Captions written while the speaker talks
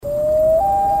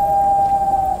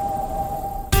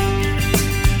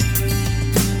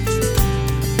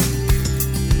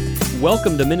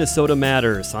Welcome to Minnesota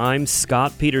Matters. I'm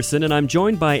Scott Peterson, and I'm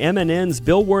joined by MNN's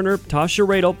Bill Werner, Tasha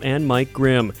Radel, and Mike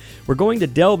Grimm. We're going to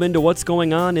delve into what's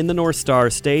going on in the North Star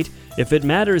State. If it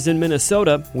matters in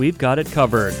Minnesota, we've got it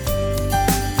covered.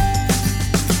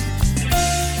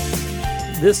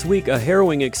 This week, a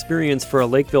harrowing experience for a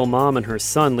Lakeville mom and her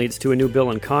son leads to a new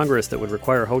bill in Congress that would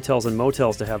require hotels and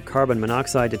motels to have carbon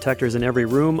monoxide detectors in every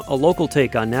room, a local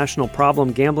take on National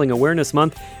Problem Gambling Awareness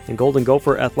Month, and Golden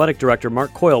Gopher Athletic Director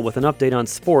Mark Coyle with an update on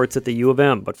sports at the U of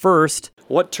M. But first,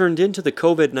 what turned into the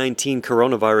COVID-19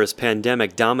 coronavirus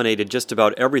pandemic dominated just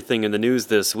about everything in the news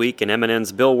this week, and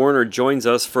MNN's Bill Werner joins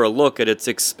us for a look at its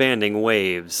expanding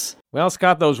waves. Well,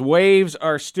 Scott, those waves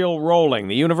are still rolling.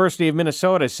 The University of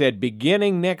Minnesota said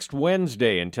beginning next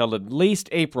Wednesday until at least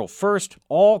April 1st,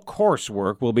 all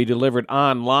coursework will be delivered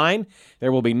online.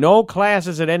 There will be no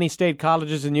classes at any state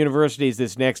colleges and universities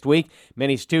this next week.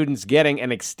 Many students getting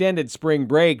an extended spring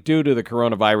break due to the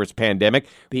coronavirus pandemic.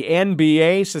 The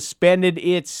NBA suspended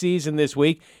its season this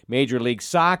week. Major League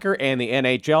Soccer and the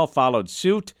NHL followed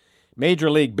suit.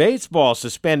 Major League Baseball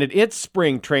suspended its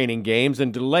spring training games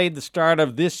and delayed the start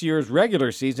of this year's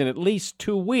regular season at least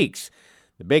 2 weeks.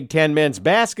 The Big Ten men's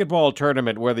basketball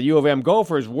tournament, where the U of M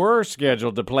Gophers were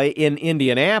scheduled to play in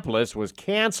Indianapolis, was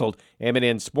canceled.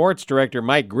 MNN Sports Director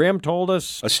Mike Grimm told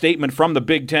us. A statement from the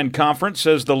Big Ten Conference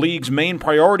says the league's main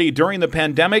priority during the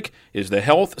pandemic is the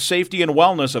health, safety, and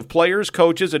wellness of players,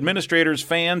 coaches, administrators,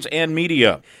 fans, and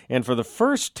media. And for the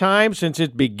first time since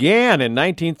it began in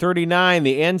 1939,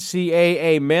 the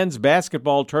NCAA men's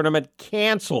basketball tournament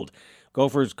canceled.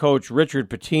 Gophers coach Richard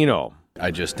Pitino. I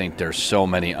just think there's so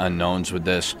many unknowns with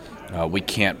this. We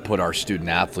can't put our student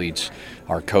athletes,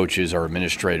 our coaches, our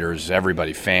administrators,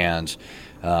 everybody, fans,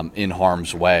 in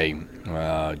harm's way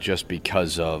just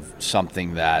because of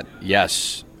something that,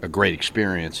 yes, a great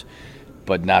experience,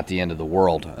 but not the end of the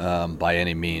world by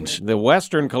any means. The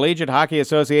Western Collegiate Hockey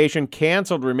Association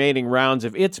canceled remaining rounds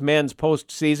of its men's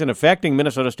postseason, affecting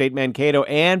Minnesota State Mankato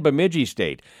and Bemidji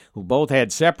State, who both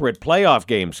had separate playoff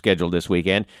games scheduled this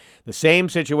weekend. The same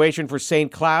situation for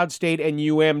St. Cloud State and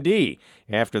UMD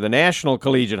after the National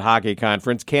Collegiate Hockey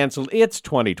Conference canceled its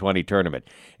 2020 tournament.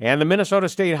 And the Minnesota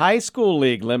State High School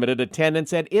League limited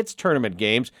attendance at its tournament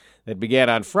games that began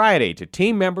on Friday to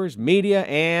team members, media,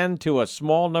 and to a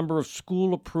small number of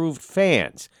school-approved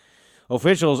fans.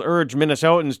 Officials urge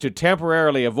Minnesotans to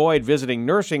temporarily avoid visiting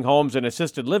nursing homes and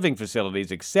assisted living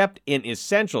facilities except in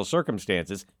essential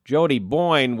circumstances. Jody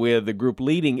Boyne with the group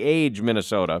Leading Age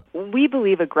Minnesota. We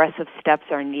believe aggressive steps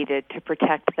are needed to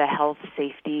protect the health,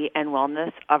 safety, and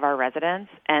wellness of our residents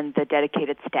and the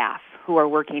dedicated staff who are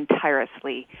working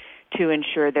tirelessly to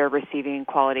ensure they're receiving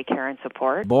quality care and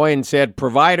support. Boyne said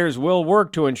providers will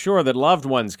work to ensure that loved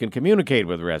ones can communicate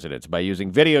with residents by using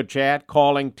video chat,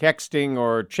 calling, texting,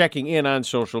 or checking in on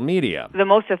social media. The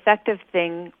most effective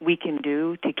thing we can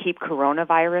do to keep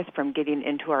coronavirus from getting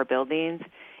into our buildings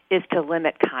is to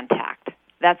limit contact.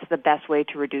 That's the best way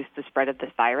to reduce the spread of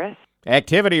this virus.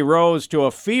 Activity rose to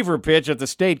a fever pitch at the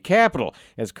state capitol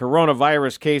as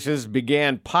coronavirus cases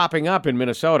began popping up in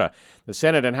Minnesota. The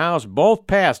Senate and House both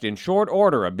passed in short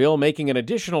order a bill making an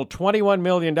additional $21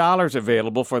 million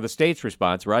available for the state's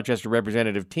response. Rochester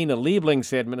Representative Tina Liebling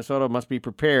said Minnesota must be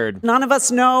prepared. None of us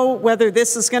know whether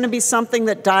this is going to be something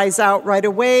that dies out right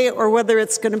away or whether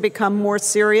it's going to become more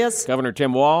serious. Governor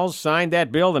Tim Walz signed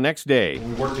that bill the next day.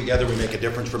 When we work together, we make a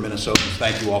difference for Minnesotans.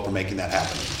 Thank you all for making that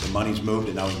happen. The money's moved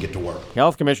and now we can get to work.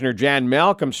 Health Commissioner Jan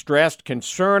Malcolm stressed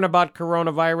concern about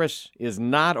coronavirus is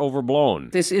not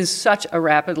overblown. This is such a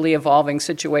rapidly evolving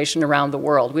situation around the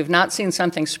world. We've not seen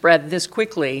something spread this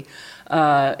quickly.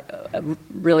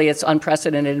 Really, it's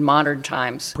unprecedented in modern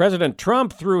times. President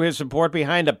Trump threw his support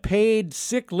behind a paid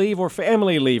sick leave or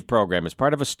family leave program as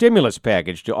part of a stimulus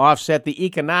package to offset the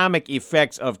economic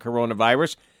effects of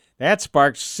coronavirus. That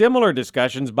sparked similar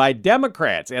discussions by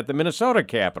Democrats at the Minnesota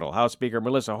Capitol. House Speaker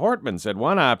Melissa Hortman said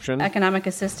one option: economic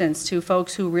assistance to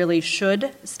folks who really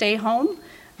should stay home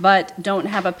but don't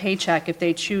have a paycheck if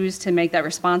they choose to make that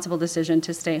responsible decision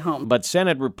to stay home. But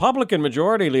Senate Republican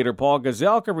Majority Leader Paul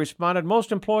Gazelka responded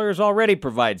most employers already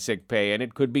provide sick pay, and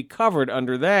it could be covered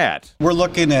under that. We're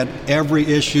looking at every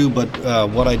issue, but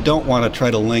what I don't want to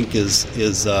try to link is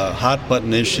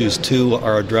hot-button issues to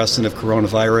our addressing of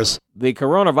coronavirus. The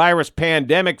coronavirus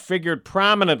pandemic figured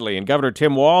prominently in Governor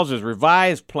Tim Walz's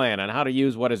revised plan on how to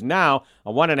use what is now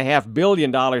a $1.5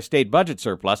 billion state budget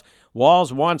surplus.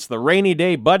 Walz wants the rainy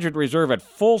day budget reserve at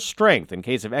full strength in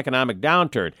case of economic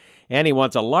downturn. And he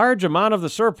wants a large amount of the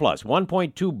surplus,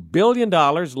 $1.2 billion,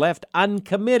 left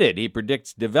uncommitted. He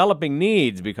predicts developing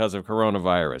needs because of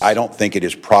coronavirus. I don't think it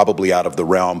is probably out of the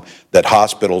realm that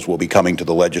hospitals will be coming to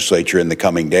the legislature in the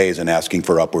coming days and asking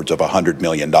for upwards of $100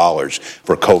 million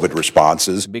for COVID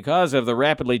responses. Because of the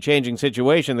rapidly changing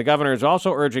situation, the governor is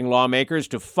also urging lawmakers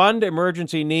to fund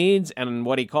emergency needs and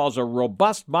what he calls a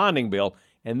robust bonding bill,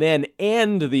 and then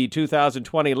end the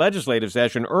 2020 legislative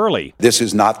session early. This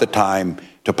is not the time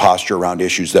to posture around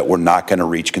issues that we're not going to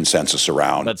reach consensus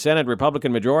around. But Senate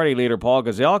Republican Majority Leader Paul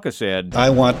Gazelka said,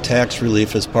 I want tax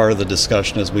relief as part of the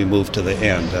discussion as we move to the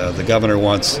end. The governor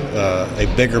wants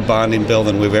a bigger bonding bill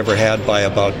than we've ever had by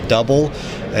about double,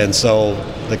 and so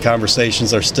the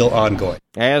conversations are still ongoing.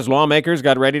 As lawmakers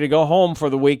got ready to go home for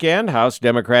the weekend, House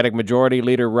Democratic Majority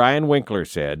Leader Ryan Winkler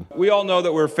said, we all know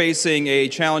that we're facing a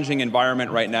challenging environment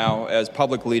right now as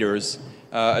public leaders,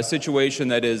 a situation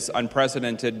that is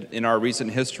unprecedented in our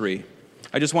recent history.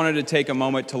 I just wanted to take a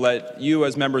moment to let you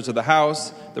as members of the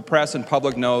House, the press, and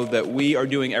public know that we are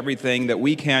doing everything that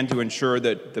we can to ensure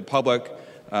that the public,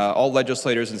 all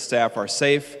legislators and staff are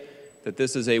safe, that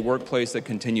this is a workplace that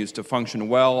continues to function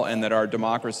well, and that our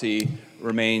democracy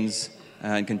remains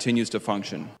and continues to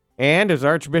function. And as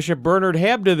Archbishop Bernard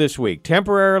Hebda this week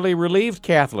temporarily relieved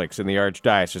Catholics in the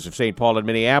Archdiocese of St. Paul and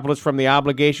Minneapolis from the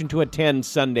obligation to attend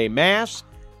Sunday Mass,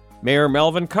 Mayor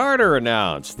Melvin Carter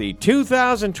announced the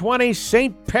 2020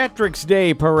 St. Patrick's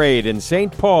Day Parade in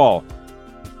St. Paul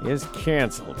is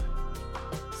canceled.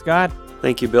 Scott?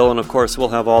 Thank you, Bill. And of course, we'll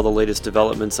have all the latest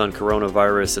developments on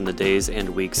coronavirus in the days and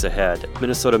weeks ahead.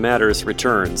 Minnesota Matters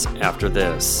returns after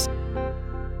this.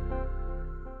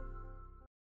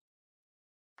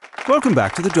 Welcome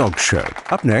back to the Dog Show.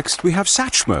 Up next, we have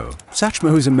Satchmo.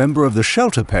 Satchmo is a member of the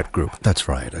Shelter Pet Group. That's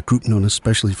right, a group known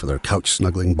especially for their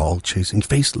couch-snuggling, ball-chasing,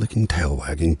 face-licking,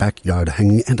 tail-wagging,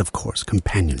 backyard-hanging, and, of course,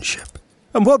 companionship.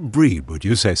 And what breed would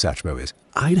you say Satchmo is?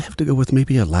 I'd have to go with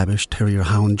maybe a lavish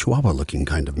terrier-hound chihuahua-looking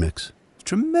kind of mix.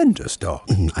 Tremendous dog.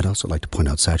 I'd also like to point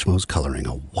out Satchmo's coloring,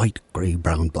 a white, gray,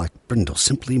 brown, black brindle,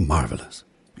 simply marvelous.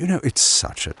 You know, it's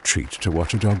such a treat to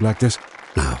watch a dog like this.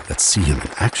 Now, let's see him in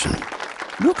action.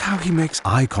 Look how he makes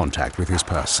eye contact with his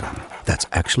person. That's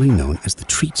actually known as the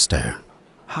treat stare.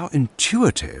 How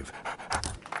intuitive.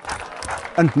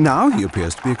 And now he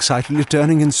appears to be excitedly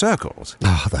turning in circles.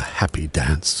 Ah, the happy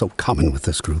dance, so common with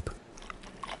this group.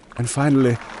 And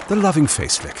finally, the loving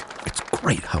face lick. It's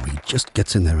great how he just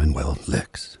gets in there and, well,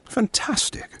 licks.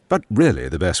 Fantastic. But really,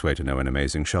 the best way to know an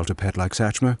amazing shelter pet like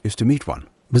Satchmo is to meet one.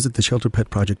 Visit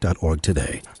theshelterpetproject.org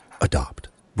today. Adopt.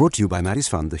 Brought to you by Maddie's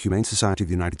Fund, the Humane Society of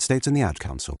the United States, and the Ad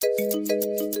Council.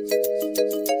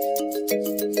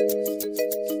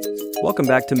 Welcome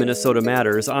back to Minnesota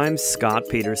Matters. I'm Scott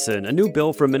Peterson. A new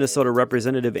bill from Minnesota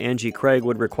Representative Angie Craig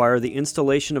would require the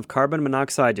installation of carbon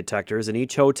monoxide detectors in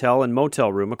each hotel and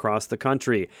motel room across the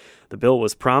country. The bill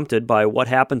was prompted by what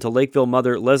happened to Lakeville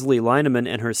mother Leslie Lineman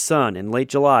and her son in late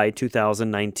July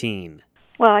 2019.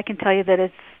 Well, I can tell you that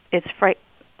it's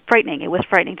frightening. It was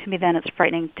frightening to me then. It's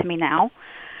frightening to me now.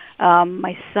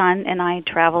 My son and I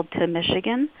traveled to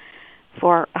Michigan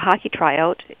for a hockey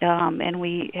tryout, and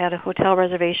we had a hotel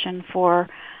reservation for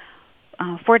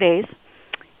 4 days.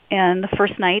 And the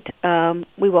first night,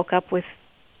 we woke up with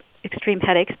extreme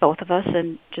headaches, both of us,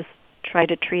 and just tried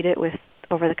to treat it with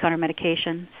over-the-counter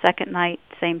medication. Second night,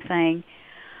 same thing.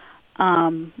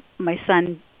 My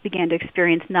son began to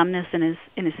experience numbness in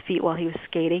his feet while he was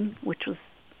skating, which was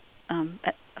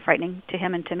frightening to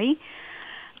him and to me.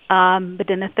 But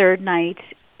then the third night,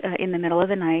 in the middle of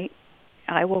the night,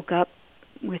 I woke up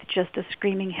with just a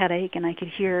screaming headache, and I could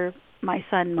hear my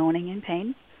son moaning in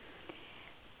pain.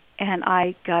 And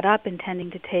I got up intending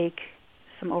to take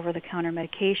some over-the-counter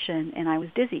medication, and I was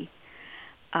dizzy.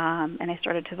 And I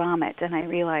started to vomit, and I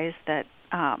realized that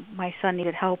my son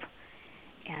needed help,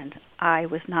 and I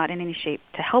was not in any shape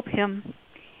to help him,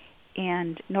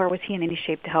 and nor was he in any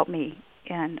shape to help me.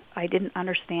 And I didn't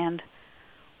understand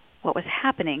what was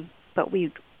happening, but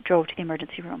we drove to the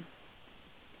emergency room.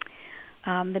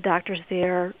 The doctors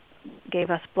there gave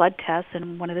us blood tests,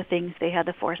 and one of the things they had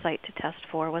the foresight to test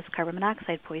for was carbon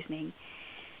monoxide poisoning.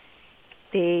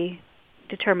 They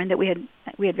determined that we had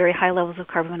very high levels of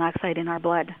carbon monoxide in our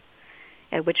blood,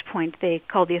 at which point they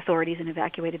called the authorities and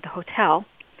evacuated the hotel,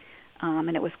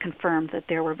 and it was confirmed that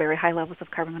there were very high levels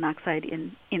of carbon monoxide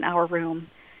in our room,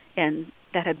 and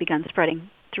that had begun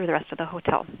spreading through the rest of the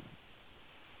hotel.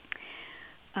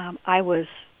 I was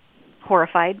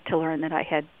horrified to learn that I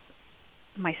had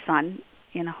my son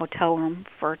in a hotel room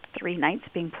for 3 nights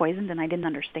being poisoned, and I didn't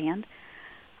understand.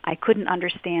 I couldn't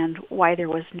understand why there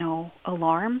was no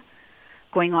alarm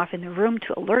going off in the room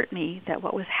to alert me that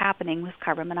what was happening was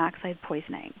carbon monoxide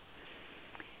poisoning.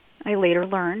 I later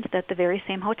learned that the very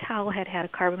same hotel had had a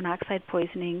carbon monoxide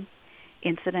poisoning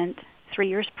incident 3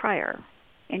 years prior,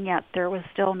 and yet there was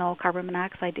still no carbon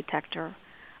monoxide detector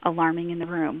alarming in the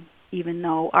room, even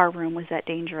though our room was at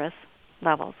dangerous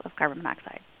levels of carbon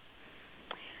monoxide.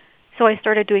 So I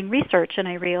started doing research, and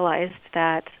I realized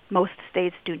that most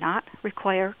states do not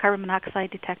require carbon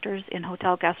monoxide detectors in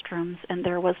hotel guest rooms, and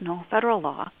there was no federal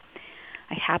law.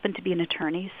 I happened to be an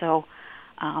attorney, so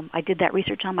I did that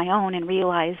research on my own and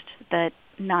realized that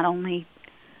not only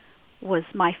was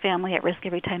my family at risk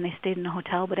every time they stayed in a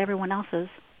hotel, but everyone else's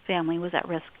family was at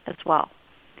risk as well.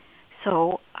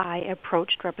 So I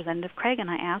approached Representative Craig and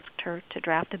I asked her to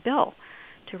draft a bill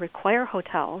to require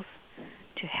hotels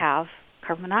to have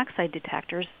carbon monoxide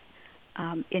detectors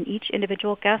in each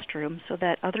individual guest room so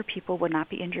that other people would not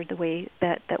be injured the way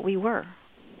that we were.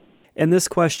 And this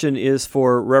question is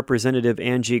for Representative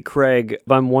Angie Craig.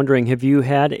 I'm wondering, have you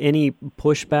had any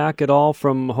pushback at all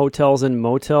from hotels and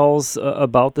motels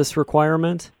about this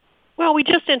requirement? Well, we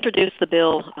just introduced the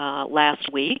bill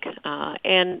last week,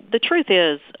 and the truth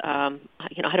is, I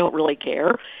don't really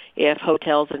care if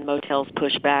hotels and motels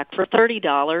push back. For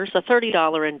 $30, a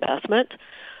 $30 investment,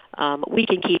 we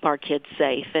can keep our kids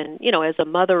safe. And, as a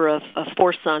mother of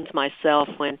 4 sons myself,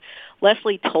 when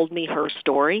Leslie told me her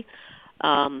story,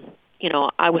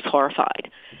 I was horrified.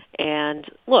 And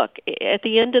look, at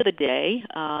the end of the day,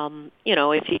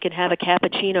 if you can have a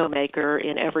cappuccino maker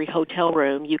in every hotel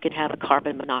room, you can have a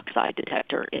carbon monoxide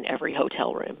detector in every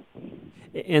hotel room.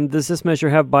 And does this measure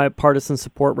have bipartisan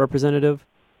support, Representative?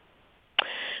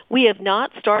 We have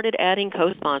not started adding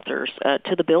co-sponsors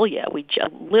to the bill yet. We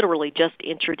literally just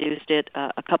introduced it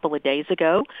a couple of days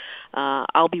ago.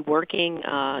 I'll be working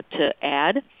to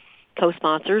add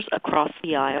co-sponsors across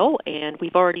the aisle, and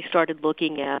we've already started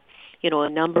looking at, a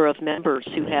number of members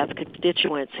who have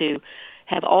constituents who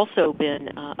have also been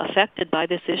affected by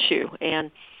this issue.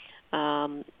 And,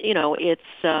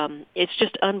 it's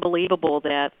just unbelievable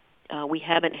that we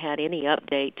haven't had any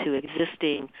update to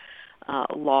existing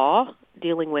law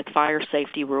dealing with fire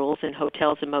safety rules in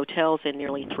hotels and motels in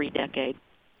nearly 3 decades.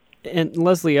 And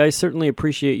Leslie, I certainly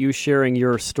appreciate you sharing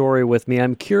your story with me.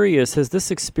 I'm curious, has this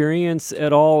experience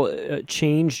at all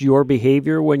changed your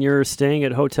behavior when you're staying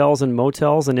at hotels and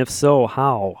motels? And if so,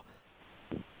 how?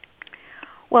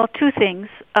 Well, 2 things.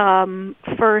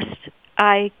 First,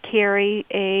 I carry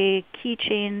a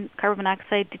keychain carbon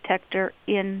monoxide detector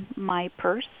in my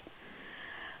purse.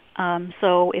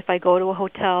 So if I go to a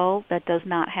hotel that does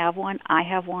not have one, I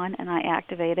have one and I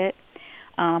activate it.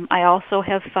 I also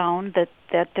have found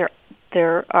that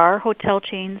there are hotel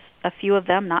chains, a few of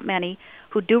them, not many,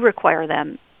 who do require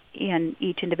them in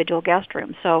each individual guest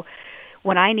room. So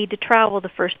when I need to travel, the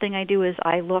first thing I do is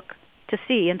I look to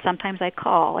see, and sometimes I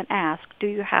call and ask, do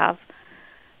you have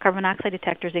carbon monoxide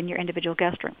detectors in your individual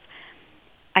guest rooms?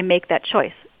 I make that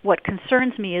choice. What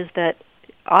concerns me is that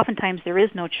oftentimes there is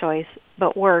no choice,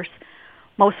 but worse,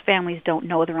 most families don't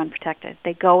know they're unprotected.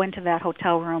 They go into that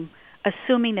hotel room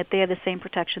assuming that they have the same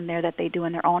protection there that they do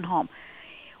in their own home.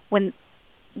 When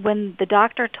the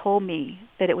doctor told me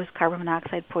that it was carbon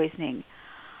monoxide poisoning,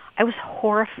 I was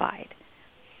horrified.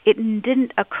 It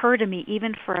didn't occur to me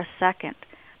even for a second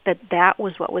that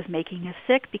was what was making us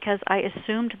sick, because I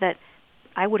assumed that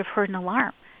I would have heard an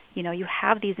alarm. You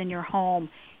have these in your home,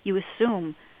 you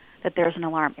assume that there's an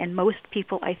alarm, and most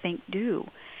people, I think, do.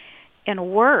 And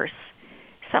worse,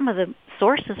 some of the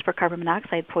sources for carbon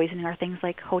monoxide poisoning are things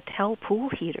like hotel pool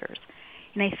heaters.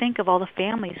 And I think of all the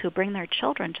families who bring their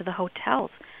children to the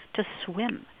hotels to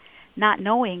swim, not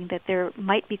knowing that there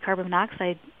might be carbon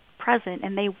monoxide present,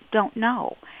 and they don't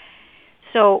know.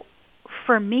 So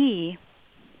for me,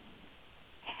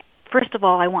 first of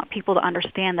all, I want people to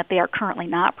understand that they are currently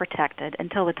not protected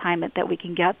until the time that we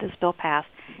can get this bill passed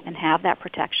and have that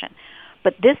protection.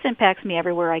 But this impacts me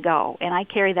everywhere I go, and I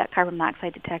carry that carbon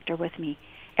monoxide detector with me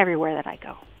everywhere that I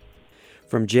go.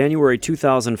 From January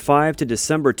 2005 to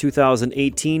December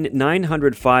 2018,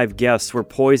 905 guests were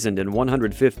poisoned in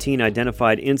 115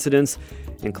 identified incidents,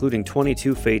 including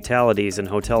 22 fatalities in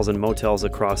hotels and motels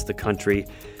across the country.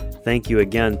 Thank you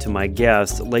again to my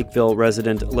guests, Lakeville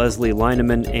resident Leslie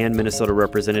Lineman and Minnesota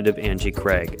Representative Angie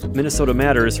Craig. Minnesota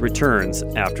Matters returns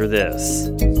after this.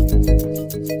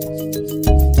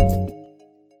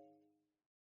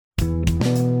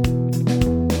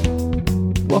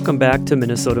 Welcome back to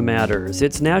Minnesota Matters.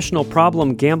 It's National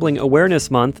Problem Gambling Awareness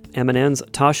Month. MNN's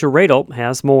Tasha Radel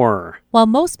has more. While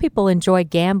most people enjoy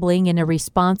gambling in a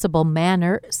responsible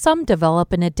manner, some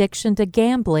develop an addiction to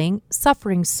gambling,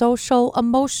 suffering social,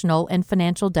 emotional, and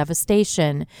financial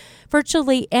devastation.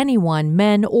 Virtually anyone,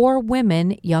 men or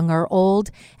women, young or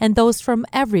old, and those from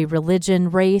every religion,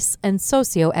 race, and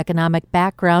socioeconomic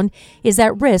background, is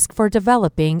at risk for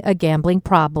developing a gambling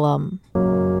problem.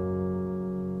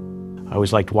 I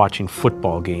always liked watching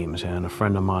football games, and a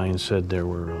friend of mine said there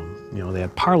were, they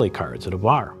had parlay cards at a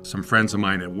bar. Some friends of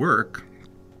mine at work,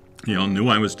 knew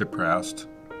I was depressed,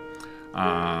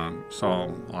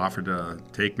 so offered to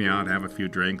take me out, have a few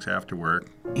drinks after work.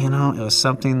 It was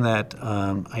something that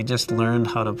I just learned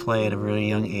how to play at a very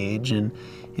young age, and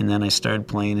then I started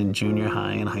playing in junior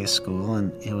high and high school,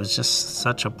 and it was just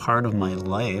such a part of my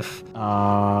life.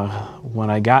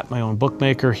 When I got my own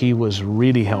bookmaker, he was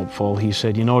really helpful. He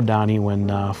said, Donnie,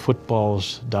 when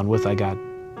football's done with, I got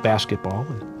basketball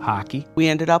and hockey.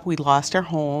 We lost our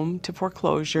home to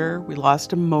foreclosure. We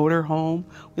lost a motor home.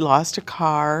 We lost a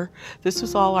car. This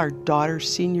was all our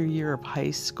daughter's senior year of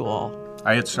high school.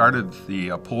 I had started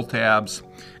the pull tabs.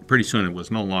 Pretty soon it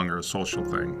was no longer a social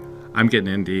thing. I'm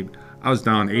getting in deep. I was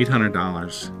down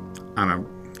 $800 on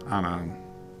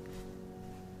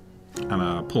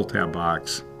a pull tab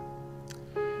box,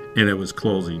 and it was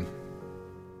closing.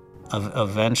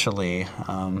 Eventually,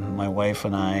 my wife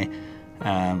and I,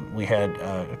 we had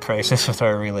a crisis with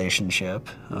our relationship,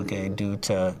 due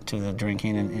to the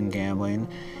drinking and gambling,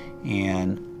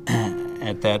 and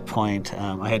at that point,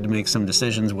 I had to make some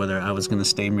decisions whether I was going to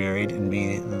stay married and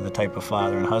be the type of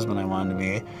father and husband I wanted to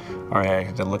be, or I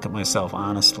had to look at myself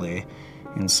honestly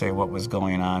and say what was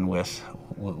going on with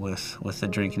the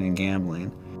drinking and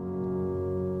gambling.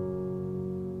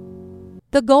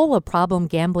 The goal of Problem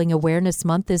Gambling Awareness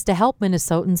Month is to help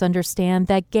Minnesotans understand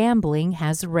that gambling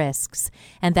has risks,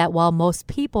 and that while most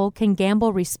people can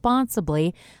gamble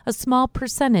responsibly, a small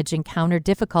percentage encounter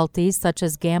difficulties such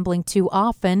as gambling too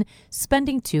often,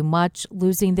 spending too much,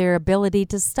 losing their ability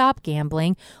to stop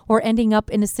gambling, or ending up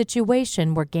in a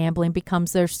situation where gambling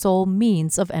becomes their sole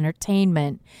means of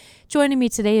entertainment. Joining me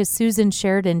today is Susan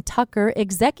Sheridan Tucker,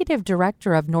 Executive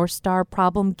Director of North Star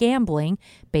Problem Gambling,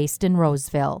 based in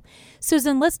Roseville.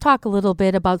 Susan, let's talk a little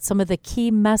bit about some of the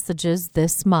key messages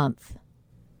this month.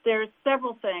 There's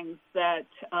several things that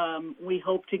we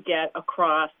hope to get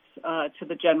across to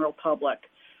the general public.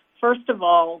 First of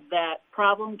all, that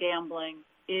problem gambling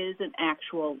is an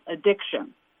actual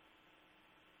addiction.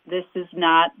 This is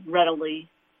not readily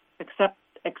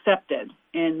accepted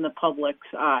in the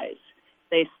public's eyes.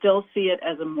 They still see it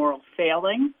as a moral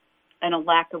failing and a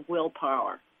lack of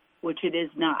willpower, which it is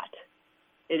not.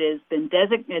 It has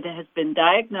been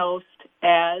diagnosed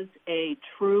as a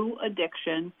true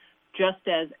addiction, just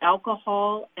as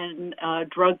alcohol and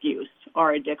drug use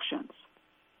are addictions.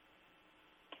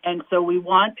 And so we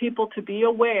want people to be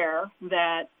aware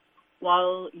that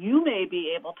while you may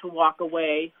be able to walk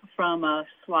away from a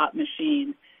slot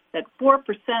machine, that 4%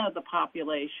 of the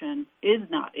population is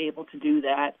not able to do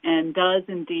that and does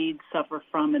indeed suffer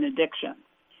from an addiction.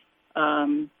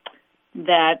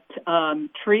 That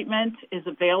treatment is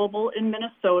available in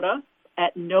Minnesota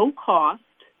at no cost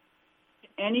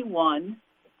to anyone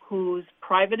whose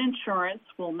private insurance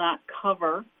will not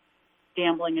cover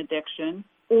gambling addiction,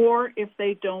 or if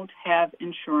they don't have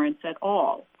insurance at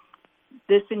all.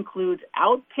 This includes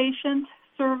outpatient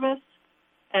service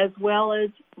as well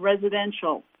as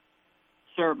residential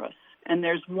service. And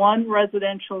there's one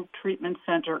residential treatment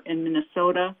center in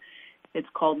Minnesota. It's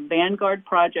called Vanguard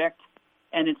Project,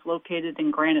 and it's located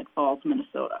in Granite Falls,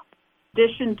 Minnesota. In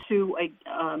addition to a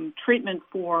treatment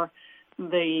for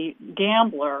the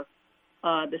gambler,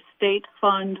 the state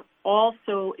fund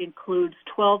also includes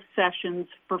 12 sessions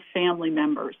for family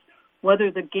members, whether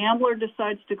the gambler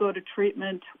decides to go to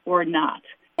treatment or not.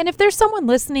 And if there's someone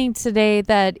listening today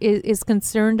that is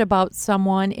concerned about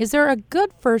someone, is there a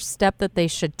good first step that they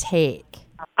should take?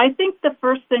 I think the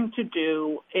first thing to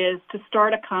do is to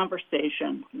start a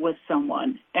conversation with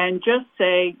someone and just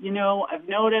say, I've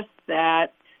noticed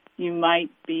that you might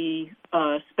be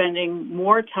spending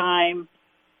more time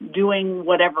doing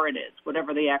whatever it is,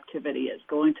 whatever the activity is,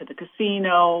 going to the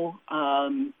casino,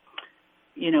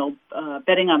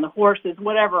 betting on the horses,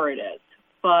 whatever it is.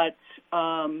 But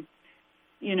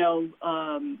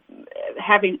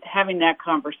having that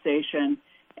conversation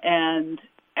and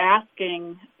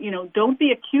asking, don't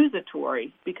be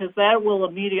accusatory, because that will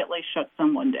immediately shut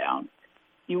someone down.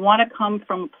 You want to come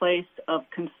from a place of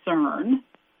concern,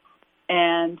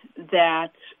 and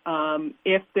that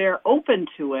if they're open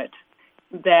to it,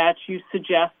 that you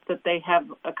suggest that they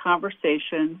have a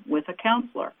conversation with a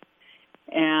counselor.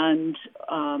 And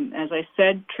as I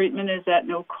said, treatment is at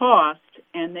no cost,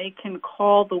 and they can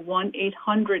call the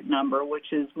 1-800 number,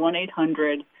 which is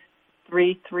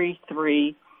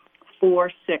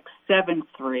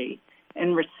 1-800-333-4673,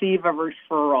 and receive a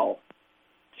referral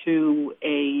to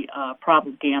a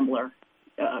problem gambler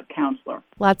counselor.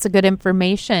 Lots of good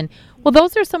information. Well,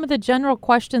 those are some of the general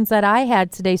questions that I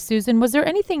had today, Susan. Was there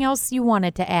anything else you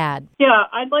wanted to add? Yeah,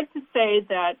 I'd like to say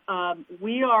that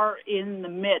we are in the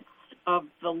midst of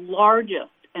the largest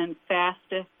and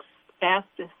fastest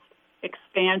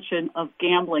expansion of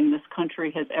gambling this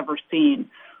country has ever seen,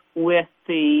 with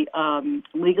the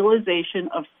legalization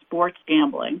of sports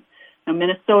gambling. Now,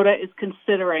 Minnesota is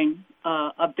considering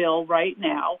a bill right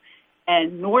now,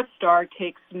 and North Star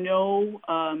takes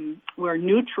we're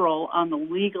neutral on the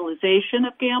legalization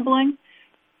of gambling,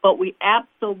 but we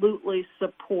absolutely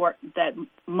support that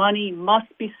money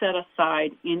must be set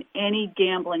aside in any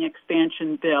gambling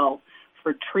expansion bill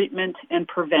for treatment and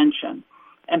prevention.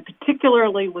 And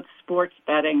particularly with sports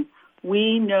betting,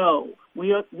 we know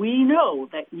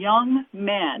that young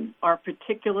men are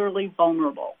particularly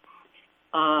vulnerable.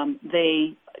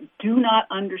 They do not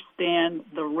understand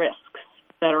the risks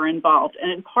that are involved,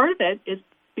 and part of it is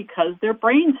because their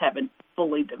brains haven't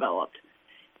fully developed.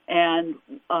 And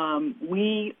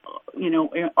we,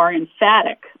 are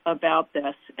emphatic about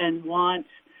this and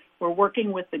we're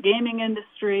working with the gaming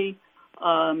industry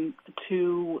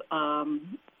to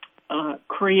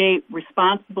create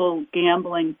responsible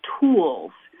gambling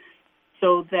tools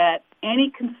so that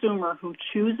any consumer who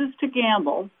chooses to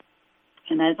gamble,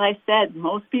 and as I said,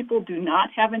 most people do not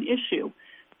have an issue,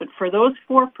 but for those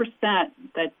 4%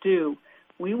 that do,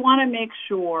 we want to make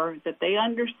sure that they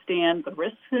understand the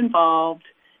risks involved,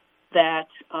 that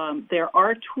there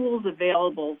are tools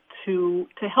available to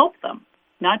help them,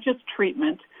 not just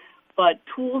treatment, but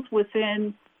tools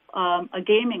within a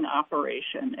gaming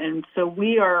operation. And so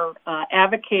we are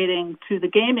advocating to the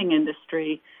gaming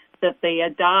industry that they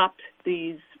adopt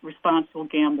these responsible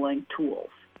gambling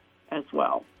tools as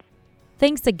well.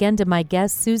 Thanks again to my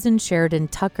guest, Susan Sheridan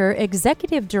Tucker,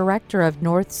 Executive Director of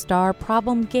North Star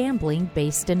Problem Gambling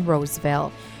based in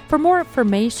Roseville. For more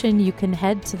information, you can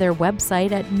head to their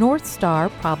website at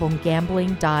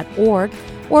northstarproblemgambling.org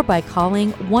or by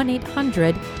calling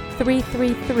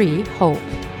 1-800-333-HOPE.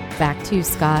 Back to you,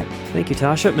 Scott. Thank you,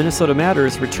 Tasha. Minnesota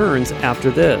Matters returns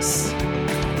after this.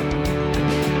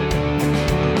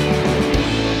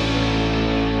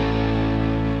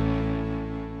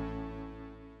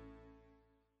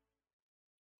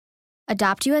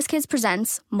 Adopt US Kids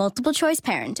presents Multiple Choice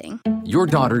Parenting. Your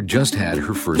daughter just had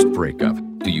her first breakup.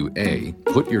 Do you A,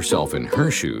 put yourself in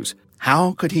her shoes?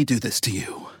 How could he do this to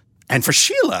you? And for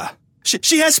Sheila,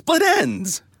 she has split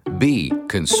ends. B,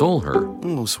 console her.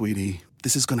 Oh, sweetie,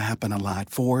 this is going to happen a lot.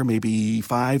 4, maybe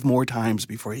 5 more times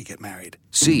before you get married.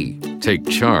 C, take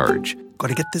charge. Got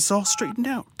to get this all straightened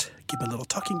out. Give a little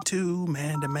talking to,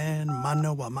 man to man,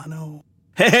 mano a mano.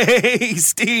 Hey,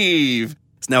 Steve!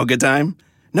 Is now a good time?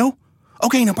 No?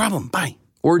 Okay, no problem. Bye.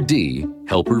 Or D,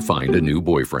 help her find a new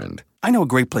boyfriend. I know a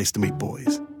great place to meet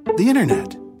boys. The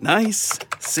internet. Nice,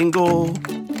 single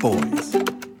boys.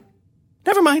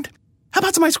 Never mind. How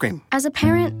about some ice cream? As a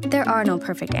parent, there are no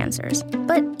perfect answers.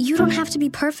 But you don't have to be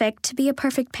perfect to be a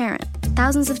perfect parent.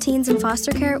 Thousands of teens in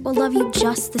foster care will love you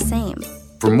just the same.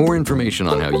 For more information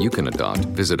on how you can adopt,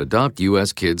 visit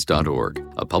adoptuskids.org.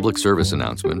 A public service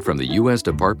announcement from the U.S.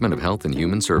 Department of Health and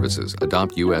Human Services,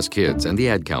 Adopt U.S. Kids, and the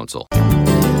Ad Council.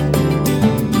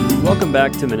 Welcome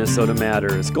back to Minnesota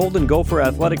Matters. Golden Gopher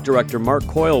Athletic Director Mark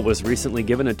Coyle was recently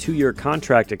given a 2-year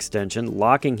contract extension,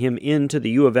 locking him into the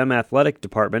U of M Athletic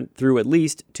Department through at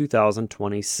least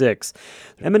 2026.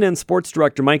 MNN Sports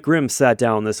Director Mike Grimm sat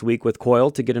down this week with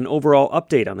Coyle to get an overall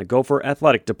update on the Gopher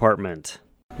Athletic Department.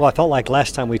 Well, I felt like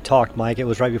last time we talked, Mike, it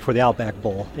was right before the Outback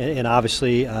Bowl. And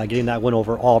obviously, getting that win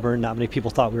over Auburn, not many people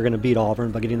thought we were going to beat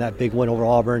Auburn, but getting that big win over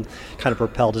Auburn kind of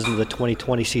propelled us into the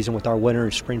 2020 season with our winter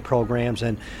and spring programs.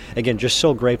 And again, just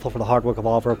so grateful for the hard work of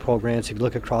all of our programs. If you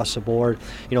look across the board,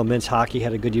 men's hockey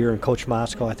had a good year, and Coach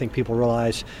Mosko, I think people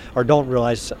realize or don't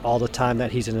realize all the time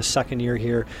that he's in his second year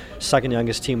here, second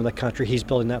youngest team in the country. He's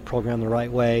building that program the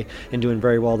right way and doing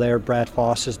very well there. Brad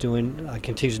Foss is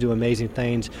continues to do amazing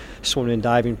things, swimming and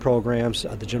diving programs,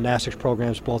 the gymnastics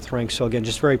programs, both ranked. So again,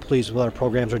 just very pleased with what our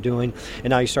programs are doing. And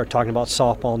now you start talking about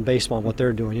softball and baseball and what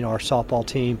they're doing. Our softball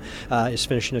team is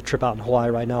finishing a trip out in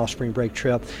Hawaii right now, a spring break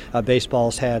trip.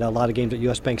 Baseball's had a lot of games at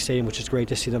US Bank Stadium, which is great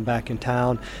to see them back in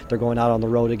town. They're going out on the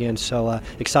road again. So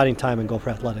exciting time in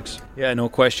Gopher Athletics. Yeah, no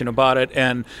question about it.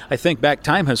 And I think back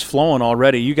time has flown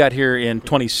already. You got here in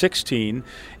 2016,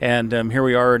 and here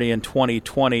we are already in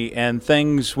 2020. And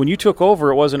things, when you took over,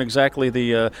 it wasn't exactly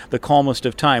the calmest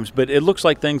of times, but it looks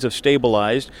like things have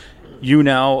stabilized. You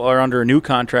now are under a new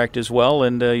contract as well,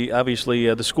 and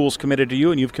obviously the school's committed to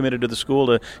you, and you've committed to the school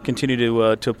to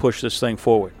continue to push this thing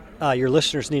forward. Your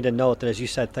listeners need to note that, as you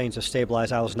said, things have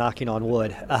stabilized. I was knocking on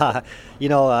wood. As you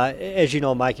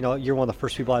know, Mike, you're one of the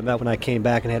first people I met when I came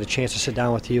back and had a chance to sit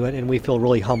down with you, and we feel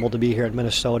really humbled to be here at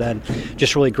Minnesota, and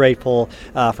just really grateful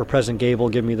for President Gable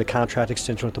giving me the contract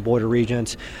extension with the Board of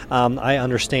Regents. I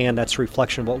understand that's a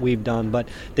reflection of what we've done, but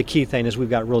the key thing is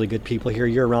we've got really good people here.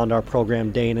 You're around our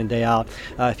program day in and day out.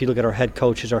 If you look at our head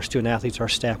coaches, our student athletes, our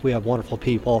staff, we have wonderful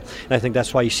people, and I think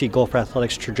that's why you see Gopher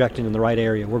Athletics trajecting in the right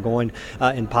area. We're going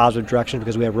in positive direction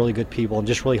because we have really good people, and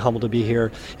just really humbled to be here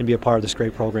and be a part of this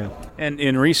great program. And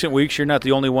in recent weeks, you're not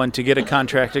the only one to get a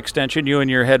contract extension. You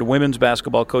and your head women's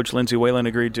basketball coach, Lindsay Whalen,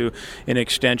 agreed to an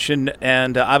extension,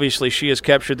 and obviously she has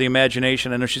captured the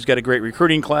imagination. I know she's got a great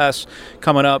recruiting class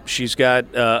coming up. She's got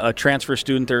a transfer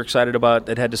student they're excited about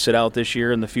that had to sit out this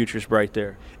year, and the future's bright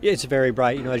there. It's very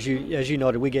bright. As you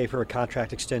noted, we gave her a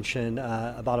contract extension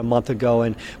about a month ago,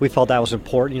 and we felt that was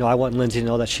important. I want Lindsay to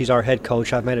know that she's our head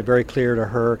coach. I've made it very clear to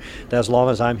her that as long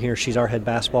as I'm here, she's our head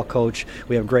basketball coach.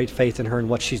 We have great faith in her and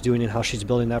what she's doing and how she's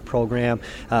building that program.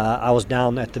 I was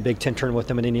down at the Big Ten tournament with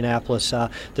them in Indianapolis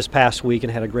this past week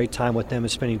and had a great time with them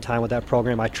and spending time with that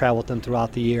program. I traveled with them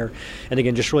throughout the year. And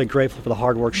again, just really grateful for the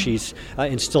hard work she's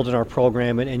instilled in our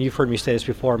program. And you've heard me say this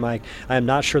before, Mike, I am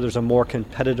not sure there's a more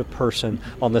competitive person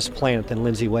on this planet than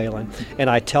Lindsay Whalen.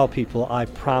 And I tell people, I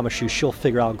promise you, she'll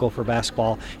figure out Gopher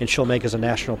basketball and she'll make us a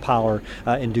national power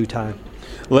in due time.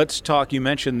 Let's talk. You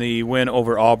mentioned the win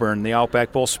over Auburn, the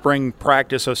Outback Bowl spring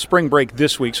practice, a spring break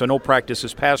this week, so no practice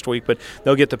this past week, but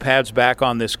they'll get the pads back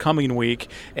on this coming week,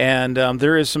 and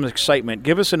there is some excitement.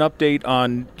 Give us an update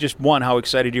on just, one, how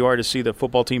excited you are to see the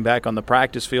football team back on the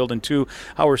practice field, and two,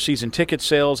 how are season ticket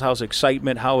sales, how's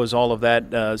excitement, how is all of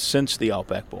that since the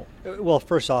Outback Bowl? Well,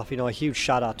 first off, a huge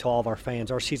shout out to all of our fans.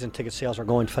 Our season ticket sales are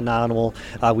going phenomenal.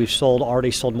 We've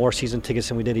already sold more season tickets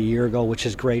than we did a year ago, which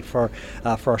is great for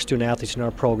our student athletes in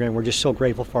our program. We're just so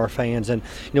grateful for our fans, and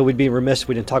we'd be remiss if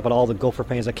we didn't talk about all the Gopher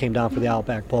fans that came down for the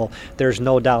Outback Bowl. There's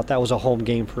no doubt that was a home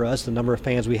game for us. The number of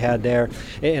fans we had there,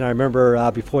 and I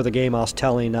remember before the game, I was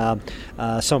telling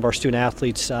some of our student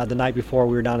athletes the night before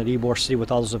we were down at Ybor City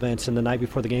with all those events, and the night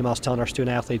before the game, I was telling our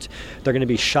student athletes they're going to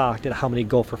be shocked at how many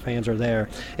Gopher fans are there.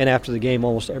 And after the game,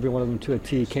 almost every one of them to a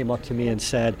T came up to me and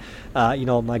said,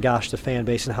 my gosh, the fan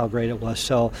base and how great it was.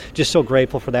 So just so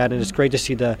grateful for that, and it's great to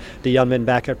see the young men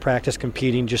back at practice competing.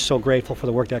 Just so grateful for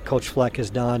the work that Coach Fleck has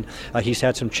done. He's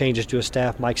had some changes to his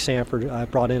staff. Mike Sanford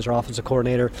brought in as our offensive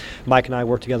coordinator. Mike and I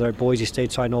worked together at Boise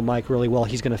State, so I know Mike really well.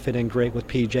 He's going to fit in great with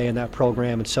PJ and that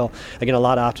program. And so, again, a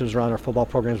lot of optimism around our football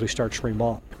program as we start spring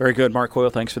ball. Very good. Mark Coyle,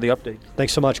 thanks for the update.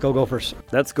 Thanks so much. Go Gophers.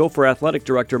 That's Gopher Athletic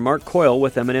Director Mark Coyle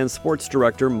with MNN Sports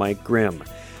Director Mike Grimm.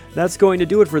 That's going to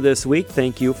do it for this week.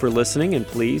 Thank you for listening, and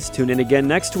please tune in again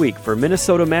next week for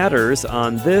Minnesota Matters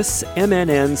on this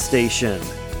MNN station.